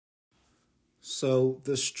So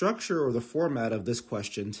the structure or the format of this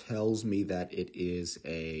question tells me that it is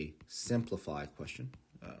a simplified question.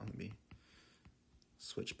 Let me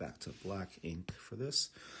switch back to black ink for this.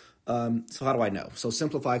 So how do I know? So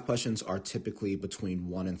simplified questions are typically between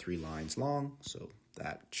 1 and 3 lines long. So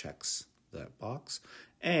that checks that box.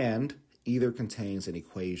 And either contains an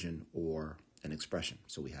equation or an expression.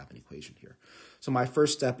 So we have an equation here. So my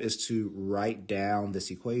first step is to write down this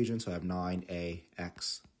equation. So I have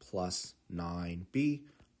 9ax plus 9b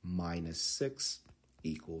minus 6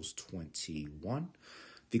 equals 21.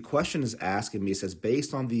 The question is asking me, it says,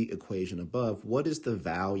 based on the equation above, what is the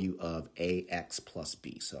value of ax plus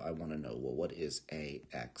b? So I want to know, well, what is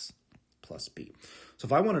ax plus b? So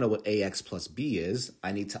if I want to know what ax plus b is,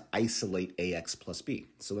 I need to isolate ax plus b.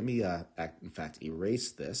 So let me, in fact,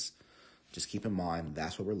 erase this. Just keep in mind,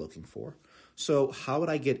 that's what we're looking for. So how would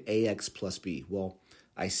I get ax plus b? Well,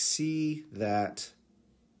 I see that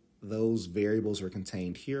those variables are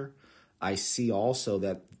contained here. I see also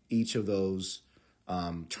that each of those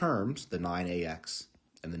terms, the 9ax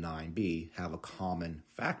and the 9b, have a common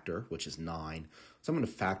factor, which is 9. So I'm going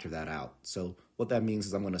to factor that out. So what that means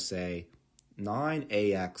is I'm going to say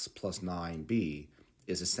 9ax plus 9b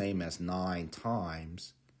is the same as 9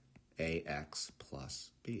 times ax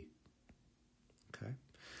plus b. Okay.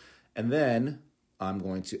 And then I'm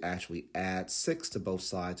going to actually add 6 to both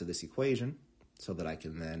sides of this equation so that I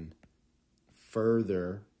can then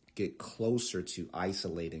further get closer to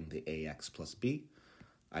isolating the ax plus b.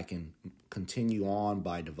 I can continue on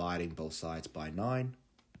by dividing both sides by 9.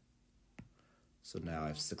 So now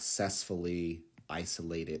I've successfully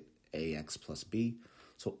isolated ax plus b.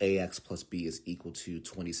 So ax plus b is equal to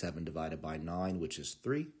 27 divided by 9, which is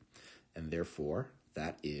 3. And therefore,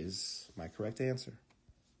 that is my correct answer.